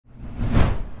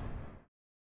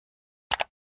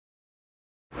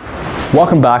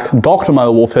Welcome back, Dr.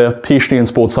 Milo Wolf here, PhD in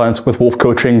sports science with Wolf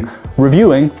Coaching,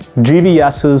 reviewing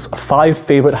GVS's 5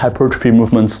 favorite hypertrophy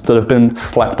movements that have been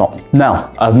slept on.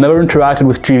 Now, I've never interacted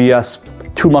with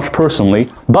GVS too much personally,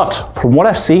 but from what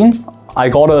I've seen, I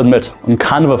gotta admit, I'm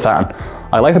kind of a fan.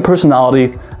 I like the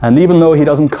personality, and even though he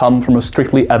doesn't come from a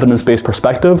strictly evidence-based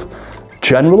perspective,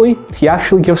 generally, he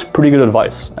actually gives pretty good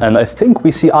advice, and I think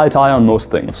we see eye to eye on most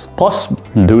things. Plus,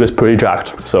 dude is pretty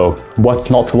jacked, so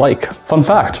what's not to like? Fun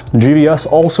fact, GVS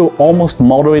also almost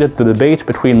moderated the debate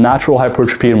between natural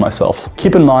hypertrophy and myself.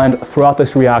 Keep in mind, throughout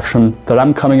this reaction, that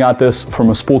I'm coming at this from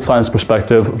a sports science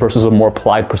perspective versus a more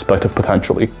applied perspective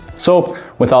potentially. So,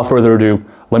 without further ado,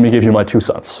 let me give you my 2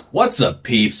 cents. What's up,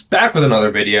 peeps? Back with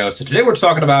another video. So today we're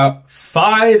talking about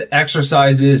 5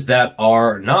 exercises that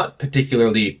are not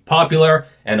particularly popular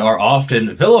and are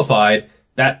often vilified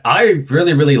that I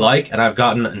really like and I've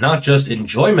gotten not just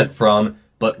enjoyment from,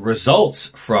 but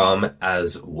results from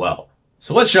as well.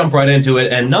 So let's jump right into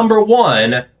it. And number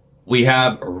 1, we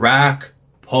have rack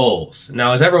pulls.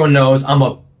 Now, as everyone knows, I'm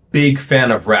a big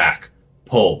fan of rack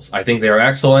pulls. I think they are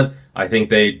excellent. I think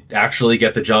they actually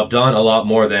get the job done a lot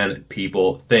more than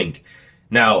people think.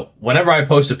 Now, whenever I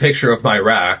post a picture of my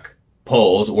rack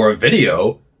pulls or a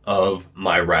video of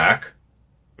my rack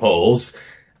pulls,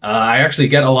 I actually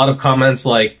get a lot of comments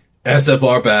like,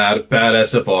 SFR bad, bad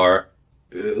SFR,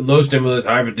 low stimulus,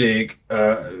 high fatigue,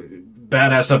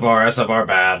 bad SFR, SFR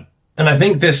bad. And I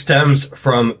think this stems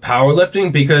from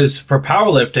powerlifting because for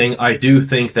powerlifting, I do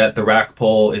think that the rack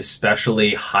pull,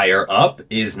 especially higher up,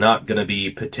 is not going to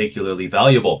be particularly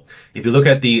valuable. If you look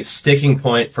at the sticking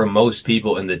point for most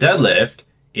people in the deadlift,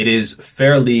 it is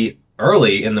fairly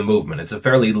early in the movement. It's a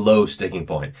fairly low sticking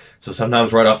point. So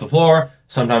sometimes right off the floor,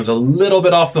 sometimes a little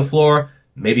bit off the floor,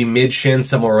 maybe mid-shin,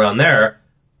 somewhere around there.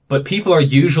 But people are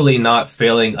usually not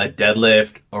failing a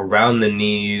deadlift around the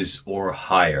knees or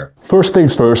higher. First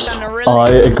things first, I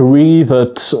agree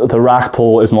that the rack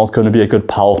pull is not going to be a good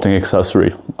powerlifting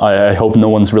accessory. I hope no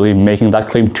one's really making that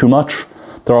claim too much.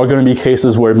 There are going to be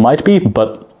cases where it might be,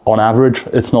 but on average,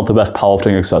 it's not the best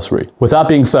powerlifting accessory. With that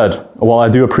being said, while I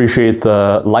do appreciate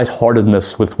the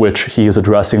lightheartedness with which he is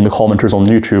addressing the commenters on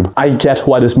YouTube, I get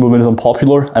why this movement is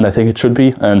unpopular, and I think it should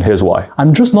be, and here's why.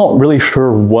 I'm just not really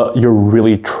sure what you're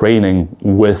really training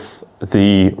with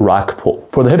the rack pull.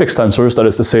 For the hip extensors, that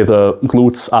is to say the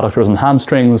glutes, adductors, and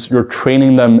hamstrings, you're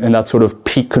training them in that sort of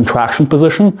peak contraction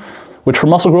position, which for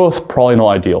muscle growth, probably not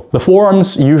ideal. The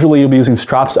forearms, usually you'll be using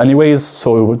straps anyways,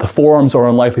 so the forearms are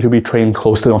unlikely to be trained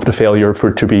close enough to failure for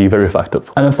it to be very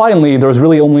effective. And then finally, there's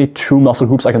really only 2 muscle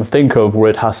groups I can think of where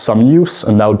it has some use,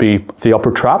 and that would be the upper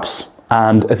traps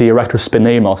and the erector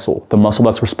spinae muscle, the muscle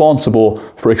that's responsible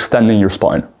for extending your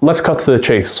spine. Let's cut to the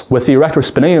chase. With the erector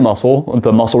spinae muscle,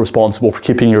 the muscle responsible for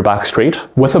keeping your back straight,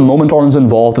 with the moment arms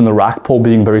involved in the rack pull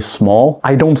being very small,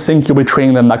 I don't think you'll be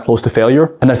training them that close to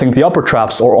failure, and I think the upper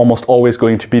traps are almost always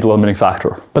going to be the limiting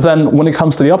factor. But then when it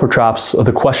comes to the upper traps,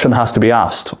 the question has to be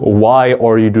asked, why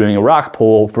are you doing a rack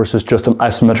pull versus just an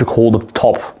isometric hold at the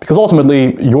top? Because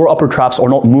ultimately, your upper traps are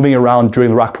not moving around during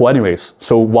the rack pull anyways,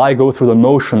 so why go through the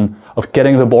motion of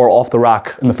getting the bar off the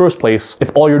rack in the first place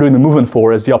if all you're doing the movement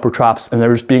for is the upper traps and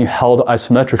they're just being held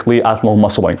isometrically at long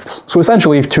muscle lengths. So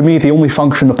essentially, to me, the only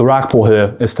function of the rack pull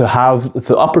here is to have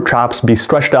the upper traps be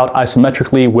stretched out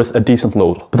isometrically with a decent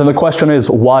load. But then the question is,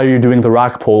 why are you doing the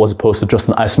rack pull as opposed to just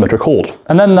an isometric hold?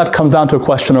 And then that comes down to a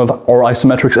question of, are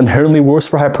isometrics inherently worse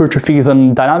for hypertrophy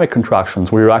than dynamic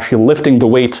contractions, where you're actually lifting the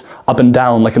weight up and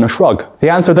down like in a shrug? The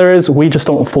answer there is, we just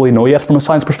don't fully know yet from a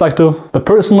science perspective. But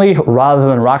personally, rather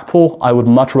than rack pull, I would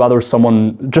much rather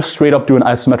someone just straight up do an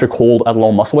isometric hold at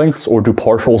long muscle lengths or do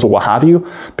partials or what have you,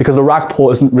 because the rack pull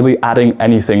isn't really adding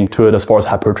anything to it as far as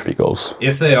hypertrophy goes.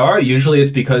 If they are, usually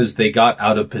it's because they got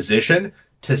out of position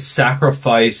to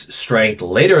sacrifice strength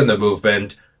later in the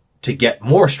movement to get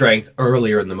more strength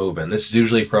earlier in the movement. This is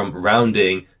usually from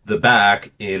rounding the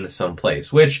back in some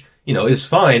place, which, you know, is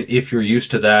fine if you're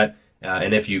used to that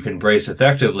and if you can brace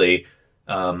effectively.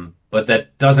 But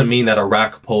that doesn't mean that a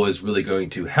rack pull is really going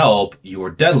to help your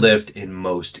deadlift in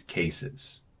most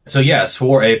cases. So yes,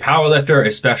 for a powerlifter,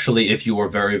 especially if you are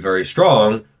very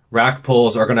strong, rack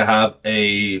pulls are going to have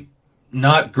a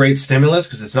not great stimulus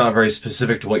because it's not very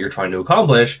specific to what you're trying to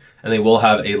accomplish, and they will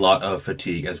have a lot of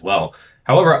fatigue as well.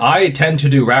 However, I tend to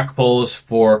do rack pulls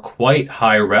for quite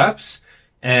high reps,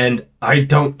 and I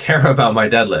don't care about my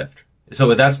deadlift.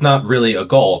 So that's not really a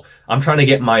goal. I'm trying to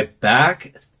get my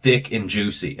back thick and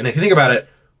juicy. And if you think about it,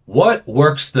 what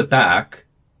works the back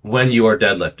when you are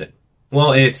deadlifting?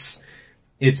 Well, it's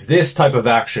this type of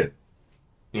action,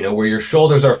 you know, where your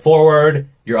shoulders are forward,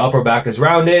 your upper back is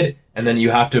rounded, and then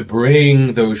you have to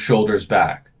bring those shoulders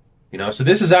back. You know, so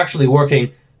this is actually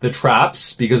working the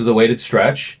traps because of the weighted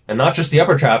stretch, and not just the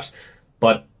upper traps,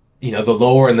 but, you know, the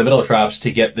lower and the middle traps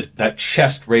to get that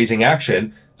chest raising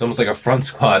action. It's almost like a front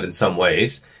squat in some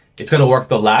ways. It's going to work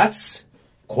the lats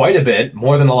quite a bit,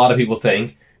 more than a lot of people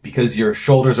think, because your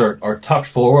shoulders are tucked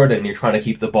forward and you're trying to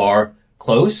keep the bar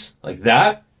close. Like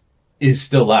that is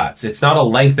still lats. It's not a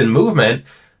lengthened movement,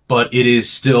 but it is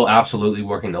still absolutely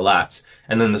working the lats.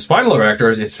 And then the spinal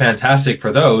erectors, it's fantastic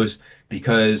for those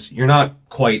because you're not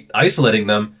quite isolating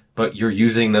them, but you're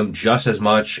using them just as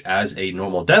much as a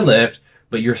normal deadlift,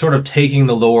 but you're sort of taking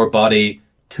the lower body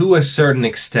to a certain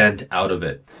extent out of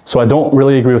it. So I don't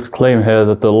really agree with the claim here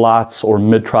that the lats or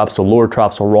mid traps or lower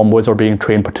traps or rhomboids are being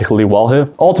trained particularly well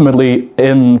here. Ultimately,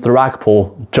 in the rack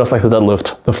pull, just like the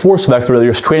deadlift, the force vector that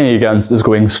you're straining against is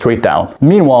going straight down.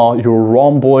 Meanwhile, your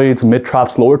rhomboids, mid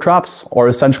traps, lower traps are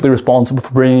essentially responsible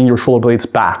for bringing your shoulder blades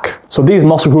back. So these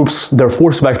muscle groups, their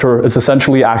force vector is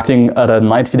essentially acting at a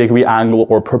 90-degree angle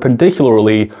or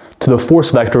perpendicularly to the force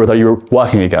vector that you're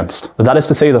working against. That is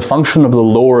to say, the function of the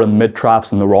lower and mid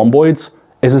traps and the rhomboids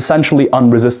is essentially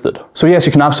unresisted. So yes,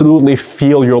 you can absolutely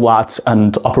feel your lats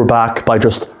and upper back by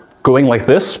just going like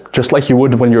this, just like you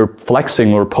would when you're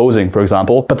flexing or posing, for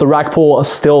example. But the rack pull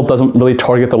still doesn't really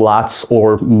target the lats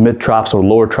or mid traps or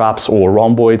lower traps or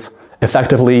rhomboids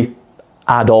effectively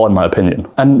at all, in my opinion.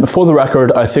 And for the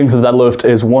record, I think the deadlift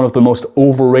is one of the most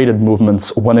overrated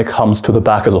movements when it comes to the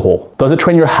back as a whole. Does it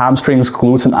train your hamstrings,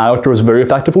 glutes, and adductors very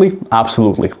effectively?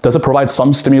 Absolutely. Does it provide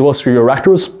some stimulus for your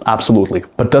erectors? Absolutely.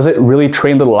 But does it really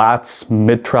train the lats,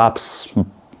 mid traps,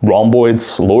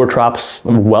 rhomboids, lower traps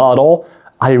well at all?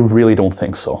 I really don't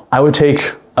think so. I would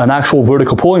take an actual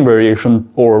vertical pulling variation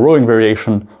or a rowing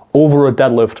variation over a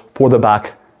deadlift for the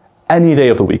back any day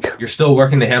of the week. You're still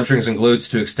working the hamstrings and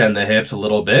glutes to extend the hips a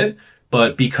little bit,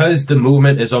 but because the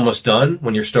movement is almost done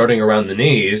when you're starting around the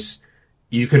knees,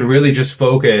 you can really just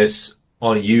focus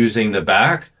on using the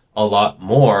back a lot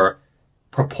more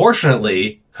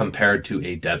proportionately compared to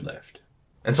a deadlift.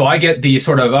 And so I get the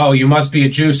sort of, oh, you must be a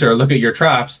juicer, look at your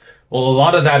traps. Well, a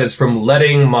lot of that is from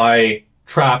letting my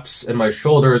traps and my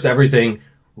shoulders, everything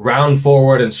round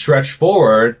forward and stretch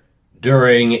forward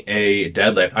during a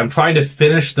deadlift. I'm trying to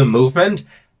finish the movement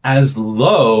as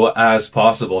low as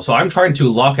possible. So I'm trying to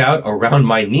lock out around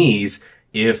my knees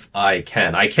if I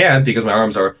can. I can because my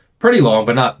arms are pretty long,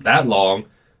 but not that long.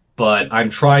 But I'm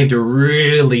trying to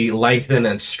really lengthen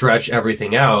and stretch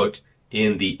everything out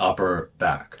in the upper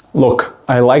back. Look,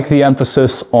 I like the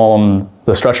emphasis on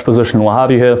the stretch position and what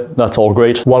have you here. That's all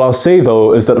great. What I'll say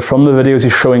though is that from the videos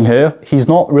he's showing here, he's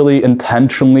not really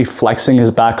intentionally flexing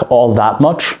his back all that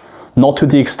much. Not to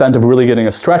the extent of really getting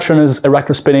a stretch in his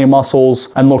erector spinae muscles.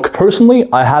 And look, personally,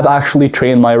 I have actually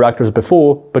trained my erectors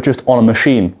before, but just on a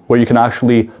machine, where you can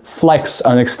actually flex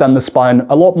and extend the spine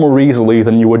a lot more easily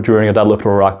than you would during a deadlift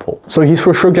or a rack pull. So he's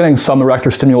for sure getting some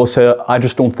erector stimulus here. I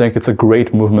just don't think it's a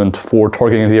great movement for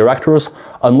targeting the erectors,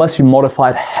 unless you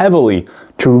modify it heavily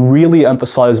to really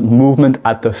emphasize movement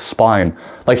at the spine.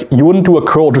 Like, you wouldn't do a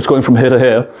curl just going from here to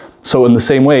here. So in the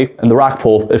same way, in the rack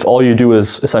pull, if all you do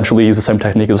is essentially use the same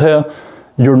technique as here,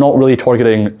 you're not really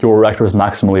targeting your erectors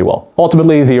maximally well.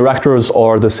 Ultimately, the erectors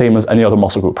are the same as any other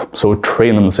muscle group, so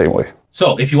train them the same way.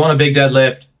 So if you want a big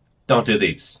deadlift, don't do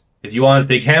these. If you want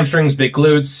big hamstrings, big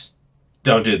glutes,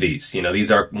 don't do these. You know,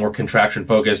 these are more contraction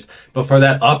focused. But for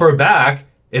that upper back,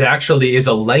 it actually is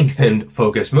a lengthened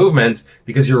focus movement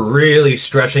because you're really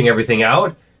stretching everything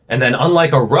out. And then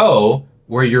unlike a row,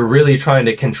 where you're really trying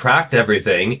to contract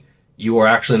everything, you are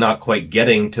actually not quite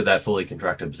getting to that fully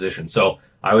contracted position. So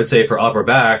I would say for upper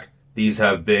back, these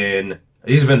have been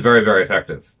very, very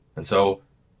effective. And so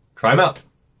try them out.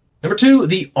 Number 2,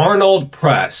 the Arnold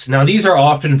press. Now these are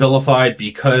often vilified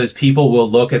because people will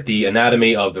look at the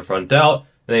anatomy of the front delt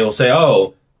and they will say,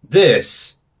 oh,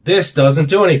 this doesn't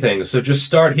do anything. So just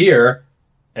start here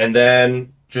and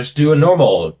then just do a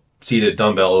normal seated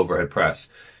dumbbell overhead press.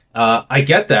 I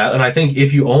get that, and I think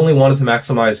if you only wanted to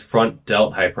maximize front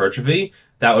delt hypertrophy,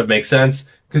 that would make sense,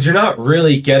 because you're not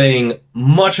really getting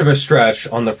much of a stretch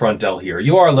on the front delt here.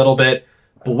 You are a little bit,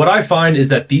 but what I find is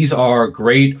that these are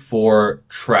great for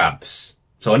traps.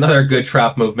 So another good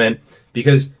trap movement,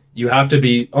 because you have to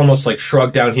be almost like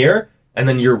shrugged down here, and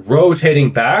then you're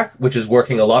rotating back, which is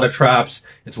working a lot of traps.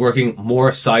 It's working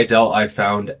more side delt, I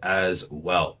found, as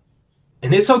well.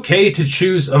 And it's okay to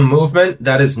choose a movement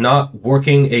that is not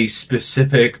working a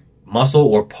specific muscle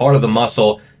or part of the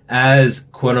muscle as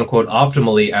quote unquote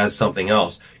optimally as something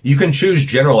else. You can choose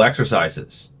general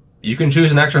exercises. You can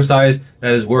choose an exercise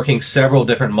that is working several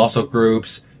different muscle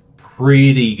groups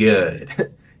pretty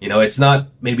good. You know, it's not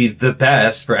maybe the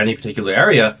best for any particular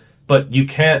area, but you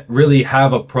can't really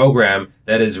have a program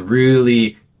that is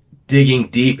really digging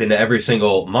deep into every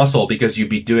single muscle because you'd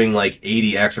be doing like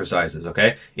 80 exercises,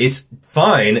 okay? It's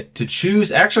fine to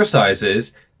choose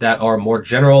exercises that are more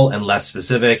general and less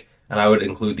specific, and I would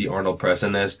include the Arnold press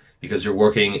in this because you're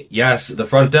working, yes, the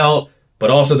front delt,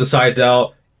 but also the side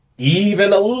delt,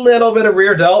 even a little bit of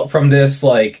rear delt from this,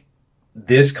 like,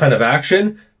 this kind of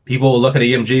action. People will look at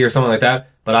EMG or something like that,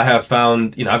 but I have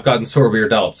found, you know, I've gotten sore rear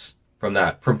delts from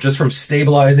that, from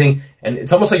stabilizing, and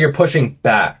it's almost like you're pushing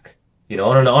back. You know,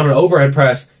 on an overhead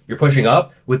press, you're pushing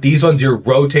up. With these ones, you're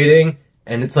rotating,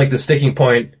 and it's like the sticking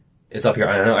point is up here.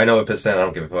 I know what %, I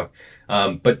don't give a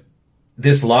fuck. But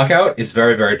this lockout is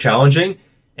very, very challenging,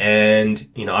 and,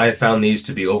 you know, I have found these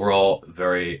to be overall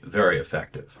very, very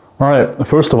effective. All right,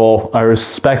 first of all, I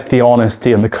respect the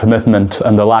honesty and the commitment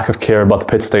and the lack of care about the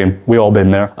pit stain. We all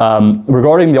been there.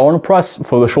 Regarding the Arnold press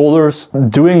for the shoulders,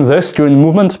 doing this during the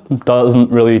movement doesn't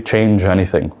really change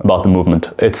anything about the movement.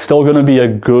 It's still going to be a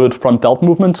good front delt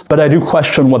movement, but I do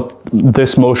question what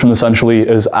this motion essentially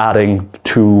is adding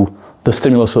to the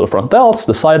stimulus of the front delts,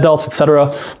 the side delts,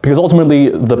 etc. Because ultimately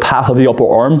the path of the upper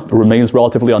arm remains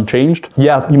relatively unchanged.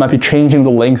 Yeah, you might be changing the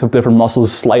length of different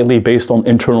muscles slightly based on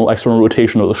internal, external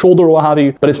rotation of the shoulder or what have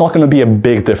you, but it's not going to be a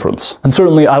big difference. And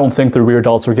certainly I don't think the rear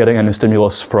delts are getting any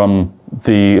stimulus from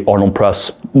the Arnold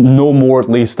press, no more at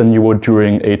least than you would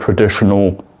during a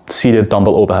traditional seated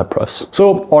dumbbell overhead press.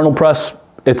 So Arnold press,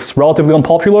 it's relatively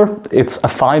unpopular. It's a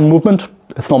fine movement.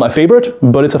 It's not my favorite,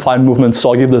 but it's a fine movement,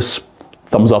 so I'll give this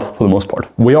thumbs up for the most part.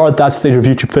 We are at that stage of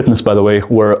YouTube fitness, by the way,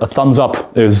 where a thumbs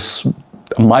up is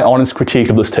my honest critique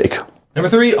of this take. Number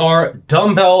 3 are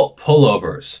dumbbell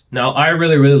pullovers. Now, I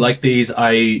really, really like these.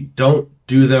 I don't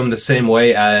do them the same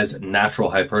way as natural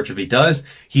hypertrophy does.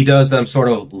 He does them sort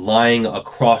of lying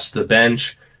across the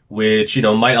bench, which, you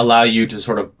know, might allow you to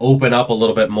sort of open up a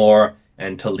little bit more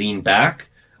and to lean back.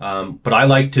 But I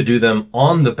like to do them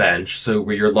on the bench, so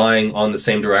where you're lying on the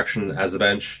same direction as the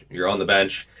bench, you're on the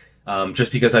bench,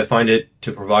 just because I find it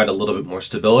to provide a little bit more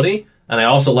stability. And I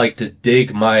also like to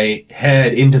dig my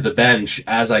head into the bench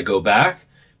as I go back,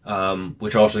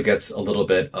 which also gets a little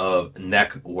bit of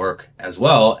neck work as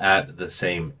well at the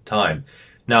same time.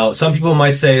 Now, some people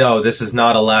might say, oh, this is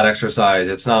not a lat exercise.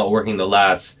 It's not working the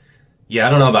lats. Yeah, I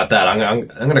don't know about that. I'm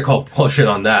going to call bullshit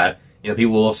on that. You know,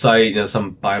 people will cite, you know,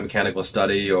 some biomechanical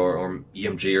study or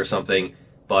EMG or something.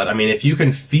 But I mean, if you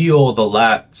can feel the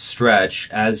lat stretch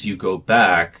as you go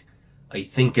back, I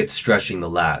think it's stretching the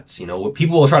lats. You know,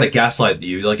 people will try to gaslight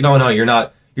you, like, no, you're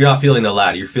not feeling the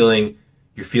lat. You're feeling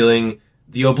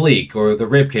the oblique or the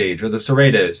rib cage or the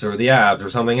serratus or the abs or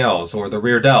something else or the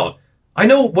rear delt. I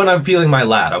know when I'm feeling my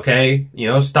lat, okay? You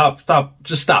know, stop,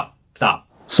 just stop.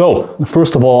 So,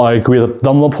 first of all, I agree that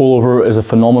dumbbell pullover is a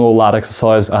phenomenal lat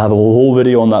exercise. I have a whole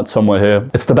video on that somewhere here.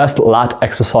 It's the best lat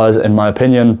exercise in my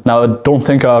opinion. Now, I don't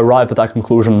think I arrived at that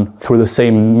conclusion through the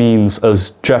same means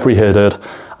as Geoffrey here did.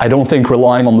 I don't think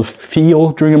relying on the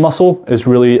feel during a muscle is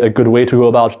really a good way to go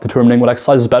about determining what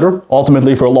exercise is better.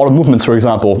 Ultimately, for a lot of movements, for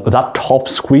example, that top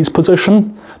squeeze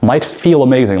position might feel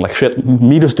amazing. Like, shit,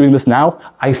 me just doing this now,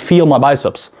 I feel my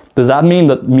biceps. Does that mean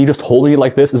that me just holding it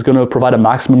like this is going to provide a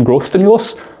maximum growth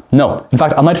stimulus? No. In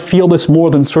fact, I might feel this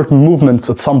more than certain movements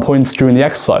at some points during the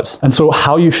exercise. And so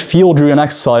how you feel during an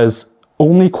exercise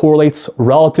only correlates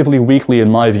relatively weakly, in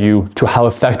my view, to how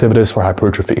effective it is for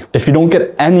hypertrophy. If you don't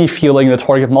get any feeling in the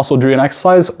target muscle during an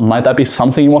exercise, might that be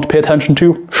something you want to pay attention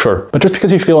to? Sure. But just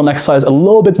because you feel an exercise a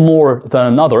little bit more than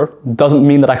another doesn't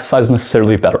mean that exercise is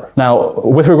necessarily better. Now,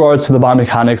 with regards to the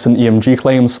biomechanics and EMG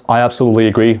claims, I absolutely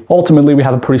agree. Ultimately, we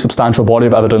have a pretty substantial body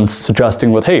of evidence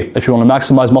suggesting that, hey, if you want to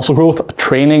maximize muscle growth,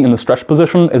 training in the stretch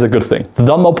position is a good thing. The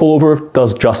dumbbell pullover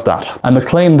does just that. And the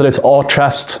claim that it's all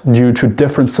chest due to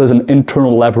differences in internal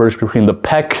leverage between the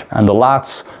pec and the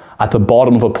lats at the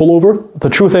bottom of a pullover. The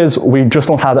truth is, we just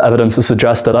don't have evidence to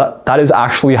suggest that that is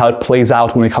actually how it plays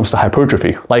out when it comes to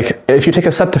hypertrophy. Like, if you take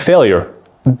a set to failure,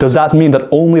 does that mean that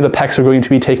only the pecs are going to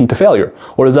be taken to failure?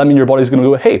 Or does that mean your body's going to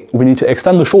go, hey, we need to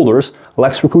extend the shoulders,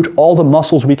 let's recruit all the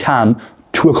muscles we can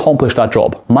to accomplish that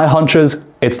job? My hunch is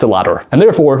it's the latter. And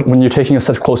therefore, when you're taking a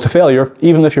set close to failure,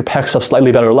 even if your pecs have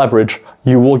slightly better leverage,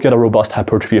 you will get a robust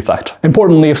hypertrophy effect.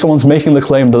 Importantly, if someone's making the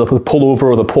claim that the pullover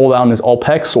or the pull down is all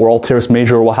pecs or all teres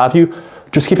major or what have you,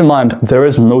 just keep in mind, there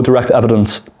is no direct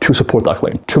evidence to support that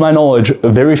claim. To my knowledge,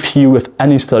 very few, if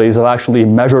any, studies have actually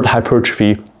measured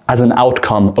hypertrophy as an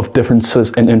outcome of differences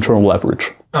in internal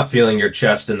leverage. Not feeling your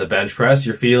chest in the bench press,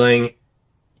 you're feeling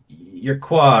your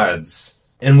quads.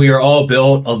 And we are all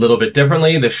built a little bit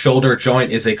differently. The shoulder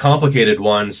joint is a complicated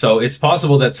one, so it's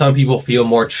possible that some people feel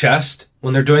more chest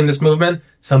when they're doing this movement.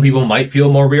 Some people might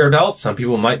feel more rear delt. Some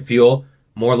people might feel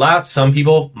more lats. Some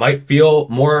people might feel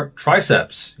more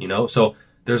triceps, so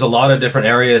there's a lot of different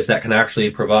areas that can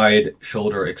actually provide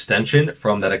shoulder extension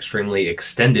from that extremely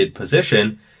extended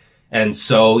position. And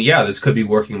so, yeah, this could be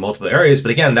working in multiple areas,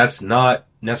 but again, that's not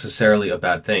necessarily a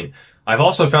bad thing. I've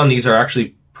also found these are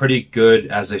actually pretty good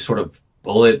as a sort of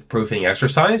bulletproofing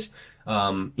exercise.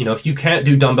 If you can't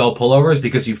do dumbbell pullovers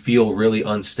because you feel really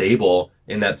unstable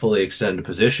in that fully extended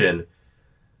position,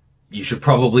 you should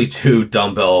probably do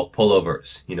dumbbell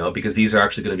pullovers, because these are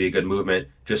actually going to be a good movement.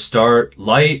 Just start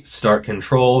light, start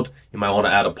controlled. You might want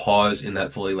to add a pause in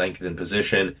that fully lengthened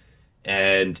position.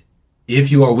 And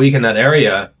if you are weak in that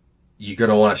area, you're going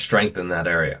to want to strengthen that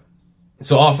area.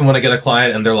 So often when I get a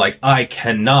client and they're like, I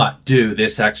cannot do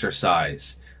this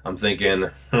exercise, I'm thinking,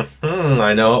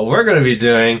 I know what we're going to be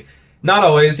doing. Not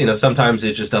always, sometimes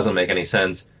it just doesn't make any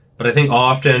sense. But I think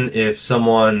often if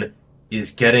someone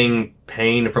is getting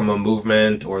pain from a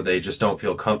movement, or they just don't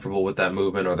feel comfortable with that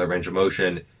movement or their range of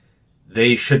motion,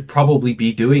 they should probably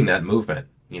be doing that movement,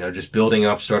 just building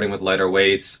up, starting with lighter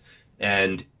weights.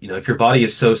 And, if your body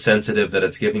is so sensitive that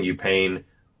it's giving you pain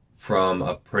from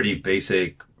a pretty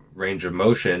basic range of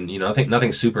motion, I think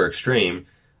nothing super extreme.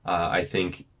 I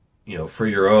think, for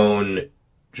your own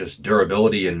just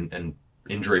durability and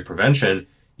injury prevention,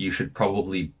 you should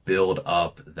probably build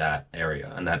up that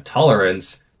area and that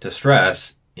tolerance to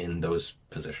stress in those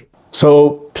positions.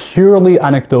 So purely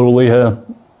anecdotally here,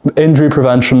 injury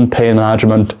prevention, pain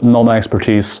management, not my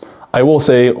expertise. I will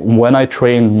say when I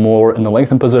train more in the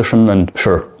lengthened position, and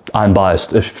sure, I'm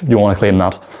biased if you want to claim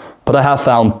that, but I have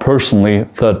found personally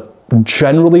that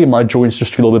generally my joints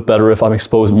just feel a bit better if I'm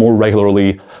exposed more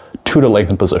regularly to the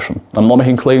lengthened position. I'm not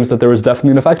making claims that there is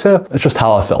definitely an effect here, it's just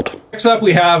how I felt. Next up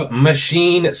we have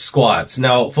machine squats.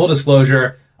 Now, full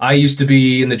disclosure, I used to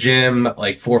be in the gym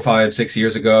like 4, 5, 6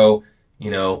 years ago,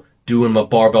 doing my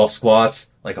barbell squats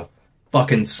like a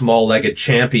fucking small-legged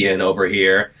champion over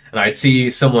here. And I'd see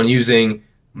someone using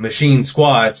machine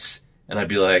squats and I'd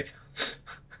be like,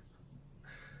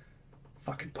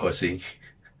 fucking pussy.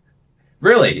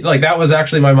 Really? Like, that was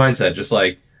actually my mindset. Just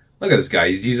like, look at this guy.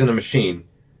 He's using a machine.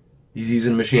 He's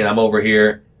using a machine. I'm over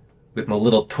here with my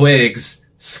little twigs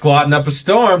squatting up a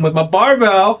storm with my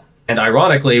barbell. And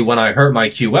ironically, when I hurt my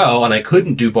QL and I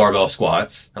couldn't do barbell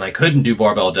squats and I couldn't do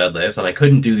barbell deadlifts and I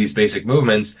couldn't do these basic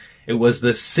movements, it was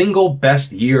the single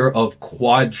best year of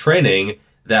quad training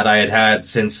that I had had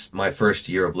since my first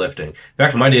year of lifting. In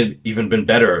fact, it might have even been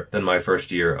better than my first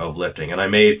year of lifting. And I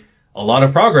made a lot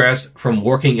of progress from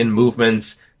working in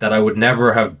movements that I would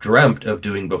never have dreamt of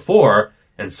doing before.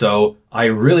 And so I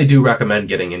really do recommend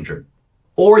getting injured.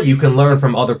 Or you can learn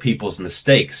from other people's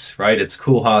mistakes, right? It's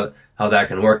cool how that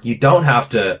can work. You don't have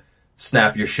to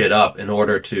snap your shit up in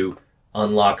order to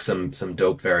unlock some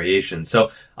dope variations.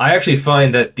 So I actually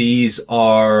find that these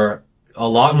are a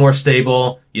lot more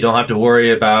stable. You don't have to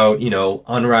worry about,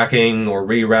 unracking or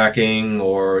re-racking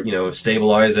or,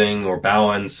 stabilizing or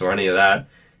balance or any of that.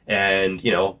 And,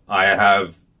 I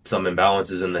have some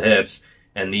imbalances in the hips,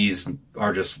 and these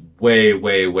are just way,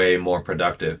 way, way more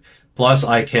productive. Plus,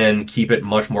 I can keep it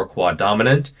much more quad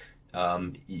dominant.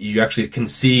 You actually can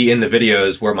see in the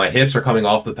videos where my hips are coming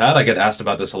off the pad. I get asked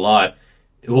about this a lot.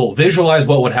 It will visualize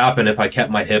what would happen if I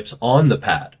kept my hips on the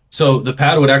pad. So the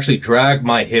pad would actually drag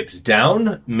my hips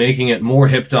down, making it more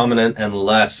hip dominant and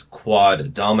less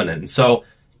quad dominant. And so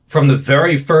from the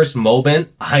very first moment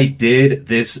I did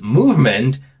this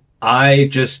movement, I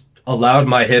just allowed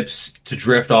my hips to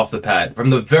drift off the pad. From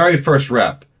the very first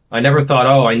rep, I never thought,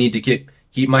 oh, I need to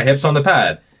keep my hips on the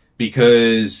pad,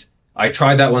 because I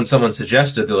tried that when someone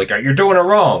suggested, they're like, you're doing it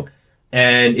wrong.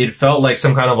 And it felt like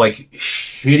some kind of like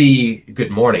shitty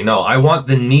good morning. No, I want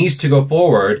the knees to go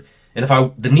forward. And if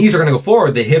the knees are going to go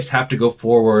forward, the hips have to go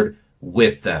forward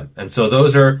with them. And so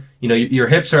those are, your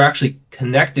hips are actually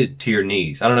connected to your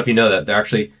knees. I don't know if you know that.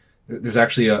 There's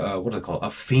actually a what do they call it? A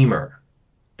femur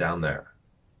down there.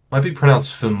 Might be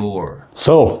pronounced femur.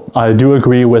 So I do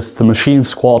agree with the machine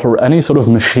squat or any sort of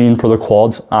machine for the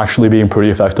quads actually being pretty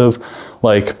effective.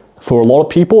 Like, for a lot of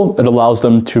people, it allows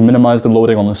them to minimize the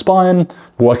loading on the spine,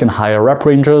 work in higher rep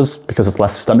ranges because it's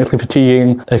less systemically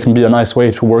fatiguing. It can be a nice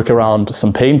way to work around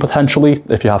some pain potentially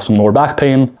if you have some lower back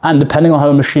pain. And depending on how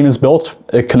the machine is built,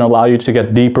 it can allow you to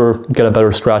get deeper, get a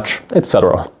better stretch,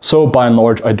 etc. So by and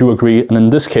large, I do agree. And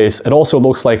in this case, it also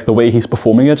looks like the way he's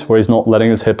performing it, where he's not letting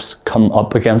his hips come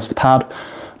up against the pad,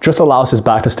 just allows his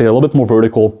back to stay a little bit more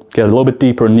vertical, get a little bit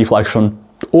deeper in knee flexion,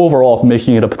 overall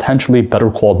making it a potentially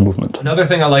better quad movement. Another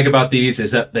thing I like about these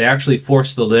is that they actually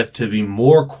force the lift to be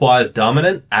more quad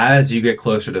dominant as you get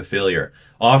closer to failure.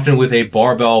 Often with a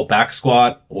barbell back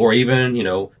squat or even,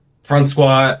 front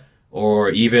squat or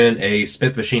even a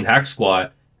Smith machine hack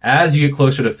squat, as you get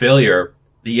closer to failure,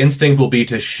 the instinct will be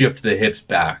to shift the hips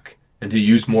back and to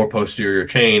use more posterior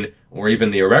chain or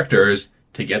even the erectors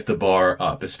to get the bar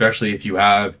up, especially if you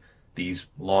have these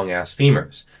long-ass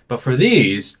femurs. But for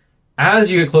these,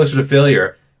 as you get closer to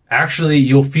failure, actually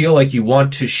you'll feel like you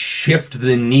want to shift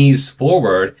the knees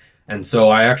forward. And so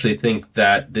I actually think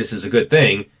that this is a good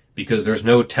thing because there's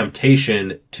no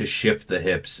temptation to shift the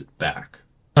hips back.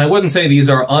 I wouldn't say these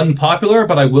are unpopular,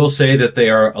 but I will say that they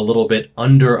are a little bit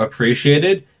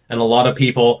underappreciated, and a lot of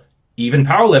people, even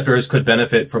powerlifters, could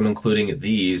benefit from including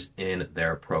these in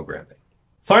their programming.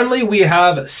 Finally, we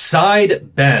have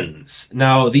side bends.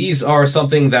 Now, these are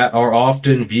something that are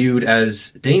often viewed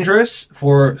as dangerous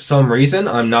for some reason.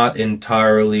 I'm not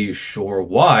entirely sure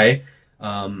why.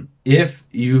 If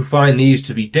you find these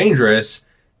to be dangerous,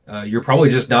 you're probably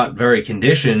just not very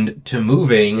conditioned to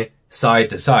moving side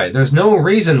to side. There's no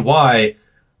reason why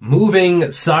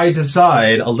moving side to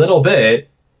side a little bit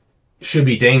should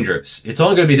be dangerous. It's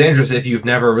only going to be dangerous if you've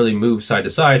never really moved side to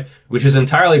side, which is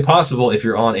entirely possible if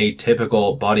you're on a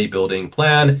typical bodybuilding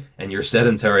plan and you're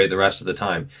sedentary the rest of the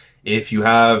time. If you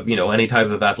have, any type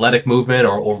of athletic movement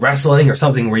or wrestling or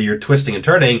something where you're twisting and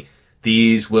turning,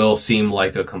 these will seem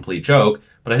like a complete joke.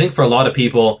 But I think for a lot of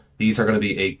people, these are going to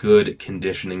be a good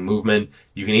conditioning movement.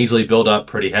 You can easily build up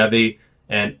pretty heavy.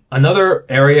 And another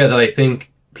area that I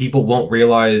think people won't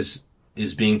realize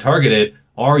is being targeted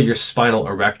are your spinal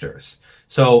erectors.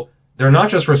 So they're not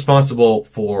just responsible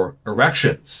for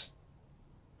erections.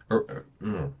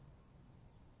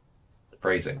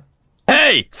 Phrasing.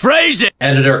 Hey, phrase it!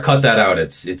 Editor, cut that out.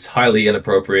 It's highly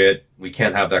inappropriate. We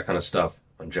can't have that kind of stuff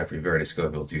on Geoffrey Verity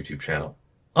Schofield's YouTube channel.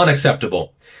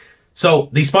 Unacceptable. So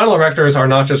the spinal erectors are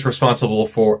not just responsible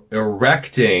for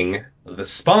erecting the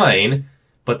spine,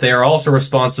 but they are also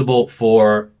responsible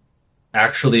for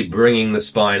actually bringing the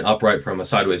spine upright from a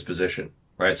sideways position,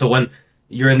 right? So when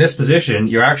you're in this position,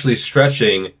 you're actually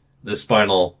stretching the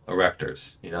spinal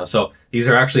erectors, So these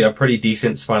are actually a pretty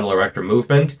decent spinal erector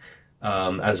movement,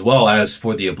 as well as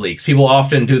for the obliques. People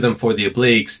often do them for the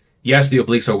obliques. Yes, the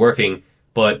obliques are working,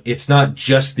 but it's not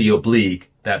just the oblique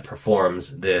that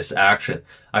performs this action.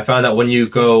 I found that when you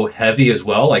go heavy as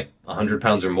well, like 100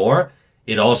 pounds or more,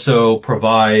 it also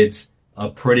provides a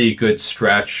pretty good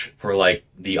stretch for like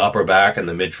the upper back and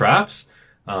the mid traps.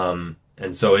 And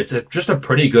so it's just a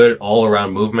pretty good all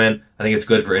around movement. I think it's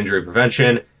good for injury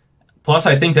prevention. Plus,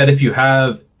 I think that if you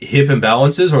have hip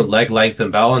imbalances or leg length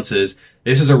imbalances,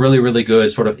 this is a really, really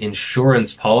good sort of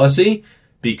insurance policy,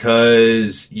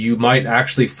 because you might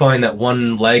actually find that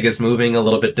one leg is moving a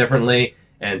little bit differently.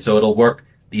 And so it'll work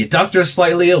the adductor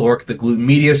slightly, it'll work the glute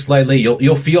medius slightly.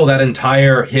 You'll feel that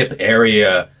entire hip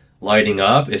area lighting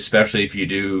up, especially if you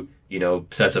do,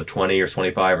 sets of 20 or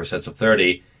 25 or sets of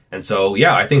 30. And so,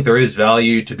 yeah, I think there is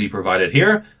value to be provided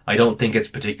here. I don't think it's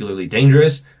particularly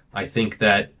dangerous. I think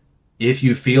that if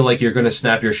you feel like you're going to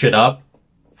snap your shit up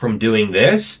from doing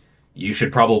this, you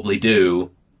should probably do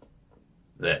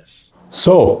this.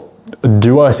 So,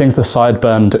 do I think the side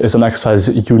bend is an exercise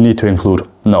you need to include?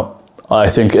 No. I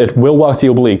think it will work the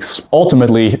obliques.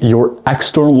 Ultimately, your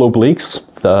external obliques,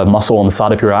 the muscle on the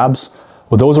side of your abs,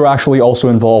 well, those are actually also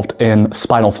involved in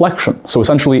spinal flexion. So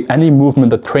essentially, any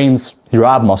movement that trains your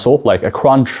ab muscle, like a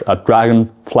crunch, a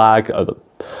dragon flag,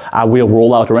 a wheel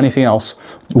rollout, or anything else,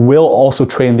 will also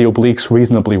train the obliques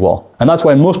reasonably well. And that's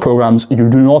why in most programs, you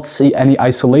do not see any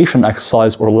isolation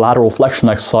exercise or lateral flexion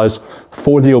exercise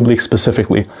for the obliques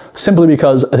specifically, simply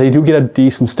because they do get a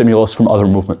decent stimulus from other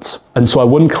movements. And so I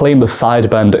wouldn't claim the side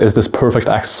bend is this perfect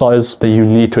exercise that you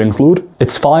need to include.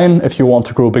 It's fine if you want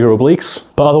to grow bigger obliques,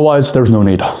 but otherwise there's no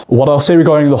need. What I'll say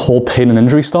regarding the whole pain and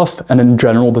injury stuff, and in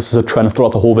general this is a trend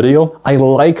throughout the whole video, I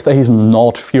like that he's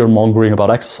not fear-mongering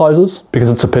about exercises, because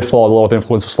it's a pitfall a lot of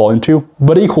influencers fall into.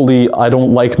 But equally, I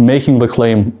don't like making the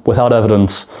claim without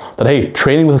evidence that, hey,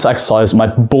 training with this exercise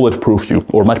might bulletproof you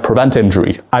or might prevent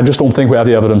injury. I just don't think we have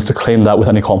the evidence to claim that with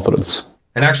any confidence.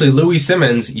 And actually, Louis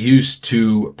Simmons used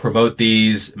to promote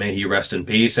these, may he rest in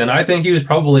peace, and I think he was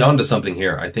probably onto something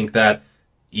here. I think that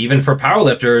even for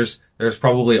powerlifters, there's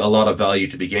probably a lot of value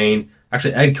to be gained.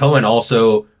 Actually, Ed Cohen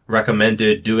also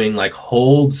recommended doing like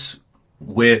holds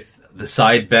with the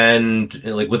side bend,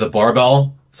 like with a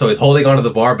barbell. So holding onto the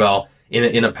barbell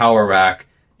in a power rack,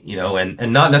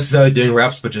 and not necessarily doing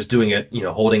reps, but just doing it,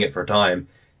 holding it for time.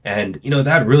 And,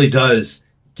 that really does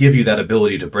give you that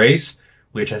ability to brace,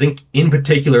 which I think in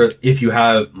particular, if you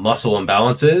have muscle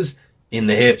imbalances in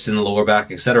the hips, in the lower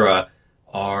back, etc.,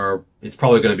 it's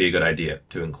probably going to be a good idea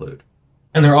to include.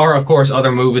 And there are, of course,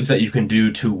 other movements that you can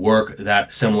do to work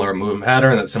that similar movement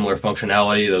pattern, that similar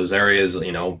functionality, those areas,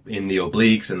 in the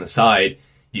obliques and the side.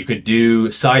 You could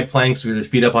do side planks with your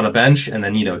feet up on a bench and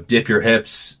then, dip your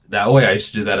hips that way. I used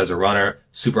to do that as a runner,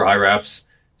 super high reps,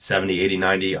 70, 80,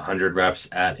 90, 100 reps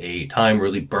at a time,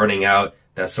 really burning out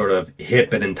that sort of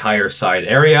hip and entire side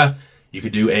area. You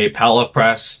could do a powerlift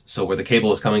press, so where the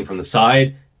cable is coming from the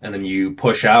side, and then you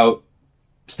push out,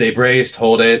 stay braced,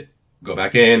 hold it, go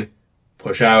back in,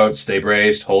 push out, stay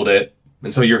braced, hold it.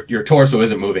 And so your torso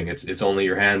isn't moving. It's only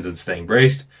your hands and staying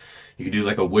braced. You could do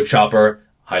like a wood chopper,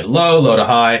 high to low to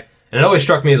high. And it always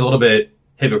struck me as a little bit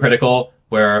hypocritical,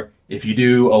 where if you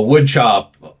do a wood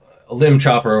chop, a limb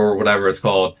chopper or whatever it's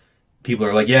called, people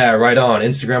are like, yeah, right on,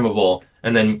 Instagrammable.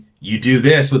 And then you do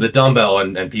this with a dumbbell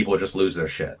and people just lose their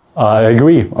shit. I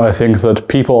agree. I think that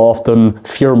people often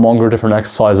fearmonger different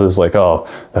exercises like, oh,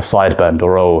 the side bend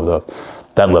or oh, the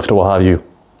deadlift or what have you.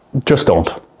 Just don't.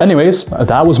 Anyways,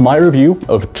 that was my review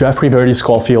of Geoffrey Verity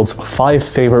Schofield's 5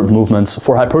 favorite movements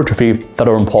for hypertrophy that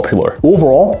are unpopular.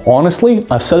 Overall, honestly,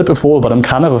 I've said it before, but I'm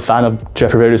kind of a fan of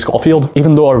Geoffrey Verity Schofield,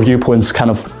 even though our viewpoints kind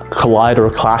of collide or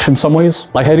clash in some ways.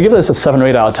 Like, I'd give this a 7 or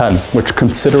 8 out of 10, which,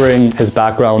 considering his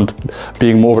background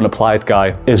being more of an applied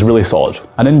guy, is really solid.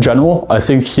 And in general, I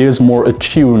think he is more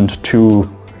attuned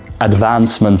to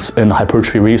advancements in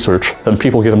hypertrophy research than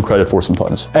people give him credit for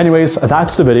sometimes. Anyways,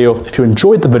 that's the video. If you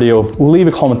enjoyed the video, leave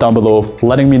a comment down below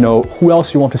letting me know who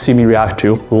else you want to see me react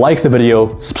to. Like the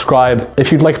video, subscribe.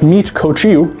 If you'd like me to coach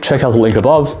you, check out the link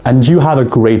above, and you have a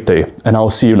great day, and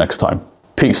I'll see you next time.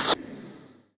 Peace.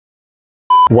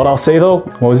 What I'll say though,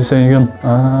 what was he saying again?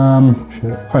 Oh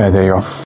yeah, there you go.